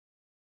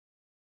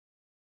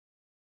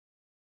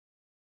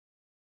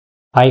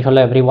Hi,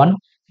 hello everyone.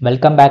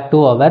 Welcome back to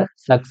our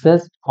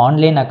Success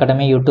Online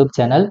Academy YouTube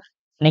channel.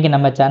 இன்னைக்கு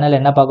நம்ம channel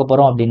என்ன பார்க்க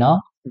போறோம் அப்படின்னா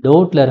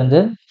டோட்ல இருந்து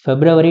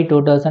February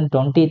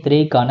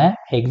 2023க்கான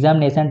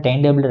examination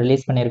time table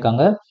release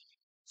பண்ணியிருக்காங்க.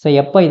 ஸோ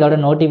எப்போ இதோட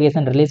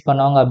நோட்டிஃபிகேஷன் ரிலீஸ்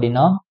பண்ணுவாங்க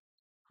அப்படின்னா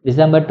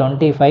December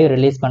 25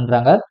 ரிலீஸ்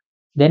பண்ணுறாங்க.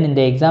 தென்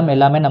இந்த எக்ஸாம்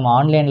எல்லாமே நம்ம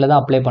ஆன்லைனில்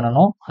தான் அப்ளை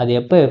பண்ணணும். அது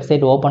எப்போ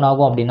வெப்சைட் ஓப்பன்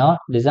ஆகும் அப்படின்னா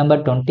December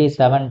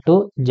 27 to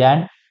Jan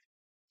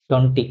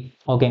 20.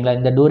 ஓகேங்களா,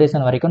 இந்த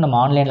டூரேஷன் வரைக்கும் நம்ம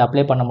ஆன்லைனில்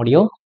அப்ளை பண்ண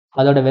முடியும்.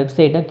 அதோட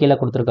வெப்சைட்டை கீழே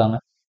கொடுத்துருக்காங்க.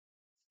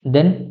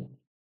 தென்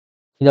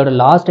இதோட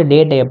லாஸ்ட்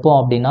டேட் எப்போ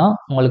அப்படின்னா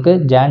உங்களுக்கு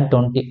Jan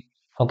 20.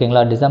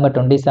 ஓகேங்களா, December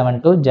 27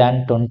 to Jan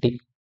 20.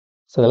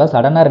 ஸோ இதெல்லாம்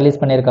சடனாக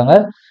ரிலீஸ் பண்ணியிருக்காங்க.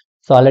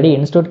 ஸோ ஆல்ரெடி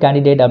இன்ஸ்டியூட்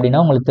கேண்டிடேட்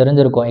அப்படின்னா உங்களுக்கு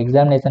தெரிஞ்சிருக்கும்,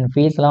 எக்ஸாமினேஷன்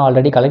ஃபீஸ்லாம்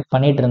ஆல்ரெடி கலெக்ட்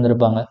பண்ணிட்டு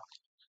இருந்திருப்பாங்க.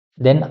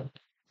 தென்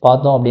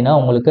பார்த்தோம் அப்படின்னா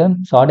உங்களுக்கு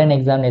ஷார்ட்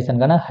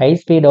எக்ஸாமினேஷனுக்கான ஹை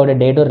ஸ்பீடோட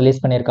டேட்டும்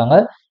ரிலீஸ் பண்ணியிருக்காங்க.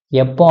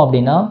 எப்போ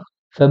அப்படின்னா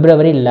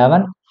February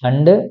 11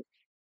 அண்டு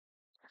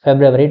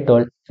February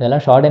 12.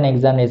 இதெல்லாம் short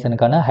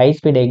எக்ஸாமினேஷனுக்கான high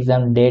speed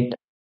exam date.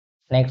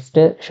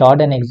 Next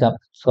short exam.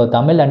 So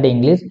Tamil and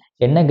English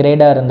என்ன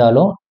கிரேடாக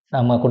இருந்தாலும்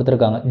நம்ம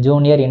கொடுத்துருக்காங்க,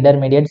 ஜூனியர்,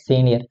 இன்டர்மீடியட்,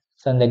 சீனியர்.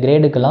 ஸோ இந்த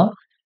கிரேடுக்கெல்லாம்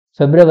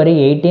February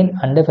 18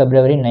 and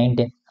February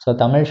 19. So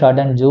Tamil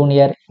short and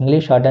junior,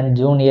 English short and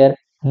junior,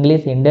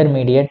 English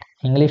intermediate,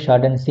 English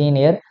short and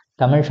senior,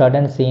 Tamil short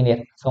and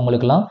senior. So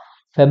உங்களுக்குலாம்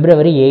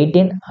February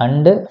 18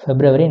 and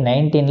February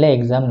 19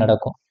 exam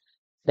நடக்கும்.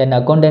 தென்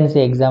accountancy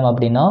exam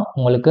அப்படின்னா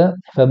உங்களுக்கு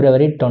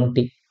February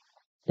 20.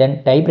 தென்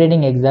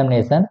typewriting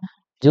examination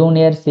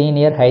junior,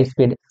 senior, high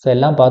speed. So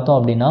எல்லாம் பார்த்தோம்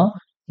அப்படின்னா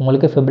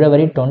உங்களுக்கு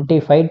February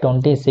 25,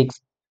 26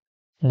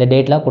 இந்த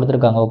டேட்லாம்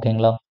கொடுத்துருக்காங்க.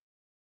 ஓகேங்களா,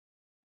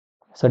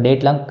 ஸோ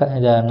டேட்லாம்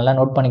இதை நல்லா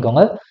நோட்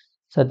பண்ணிக்கோங்க.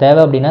 ஸோ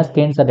தேவை அப்படின்னா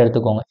ஸ்க்ரீன்ஷாட்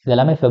எடுத்துக்கோங்க. இது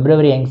எல்லாமே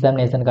February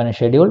எக்ஸாமினேஷனுக்கான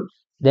ஷெடியூல்.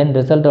 தென்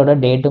ரிசல்ட்டோட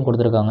டேட்டும்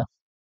கொடுத்துருக்காங்க.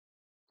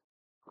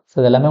 ஸோ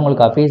இதெல்லாமே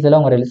உங்களுக்கு அஃபீஷியலாக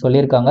அவங்க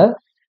சொல்லியிருக்காங்க.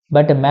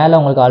 பட் மேலே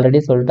உங்களுக்கு ஆல்ரெடி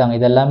சொல்லிட்டாங்க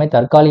இது எல்லாமே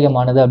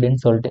தற்காலிகமானது அப்படின்னு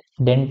சொல்லிட்டு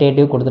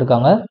டென்டேட்டிவ்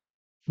கொடுத்துருக்காங்க.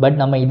 பட்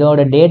நம்ம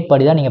இதோட டேட்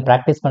படி தான் நீங்கள்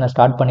ப்ராக்டிஸ் பண்ண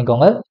ஸ்டார்ட்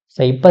பண்ணிக்கோங்க.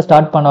 ஸோ இப்போ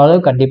ஸ்டார்ட்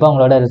பண்ணாலும் கண்டிப்பாக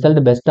உங்களோட ரிசல்ட்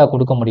பெஸ்ட்டாக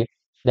கொடுக்க முடியும்.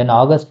 தென்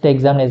ஆகஸ்ட்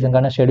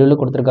எக்ஸாமினேஷனுக்கான ஷெடியூலும்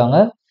கொடுத்துருக்காங்க.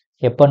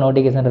 எப்போ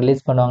நோட்டிஃபிகேஷன்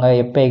ரிலீஸ் பண்ணுவாங்க,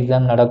 எப்போ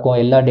எக்ஸாம் நடக்கும்,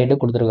 எல்லா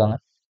டேட்டும் கொடுத்துருக்காங்க.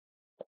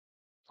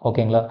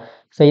 ஓகேங்களா,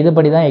 ஸோ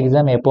இதுபடி தான்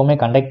எக்ஸாம் எப்போவுமே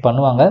கண்டக்ட்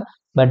பண்ணுவாங்க.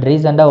 பட்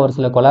ரீசெண்டாக ஒரு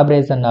சில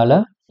கொலாபரேஷனால்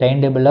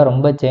டைம் டேபிளில்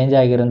ரொம்ப சேஞ்ச்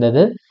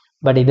ஆகியிருந்தது.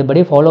 பட்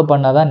இதுபடி ஃபாலோ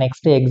பண்ணால் தான்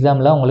நெக்ஸ்ட்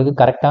எக்ஸாமில் உங்களுக்கு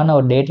கரெக்டான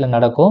ஒரு டேட்டில்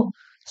நடக்கும்.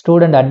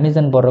 ஸ்டூடெண்ட்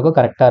அட்மிஷன் போடுறதுக்கும்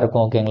கரெக்டாக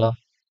இருக்கும். ஓகேங்களா,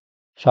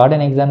 ஷார்ட்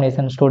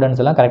எக்ஸாமினேஷன்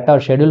ஸ்டூடெண்ட்ஸ் எல்லாம் கரெக்டாக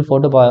ஒரு ஷெடியூல்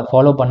போட்டு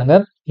ஃபாலோ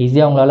பண்ணுங்கள்.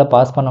 ஈஸியாக உங்களால்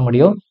பாஸ் பண்ண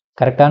முடியும்.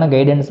 கரெக்டான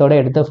கைடன்ஸோடு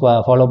எடுத்து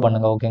ஃபாலோ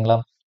பண்ணுங்கள். ஓகேங்களா,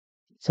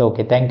 so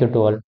okay, thank you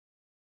to all.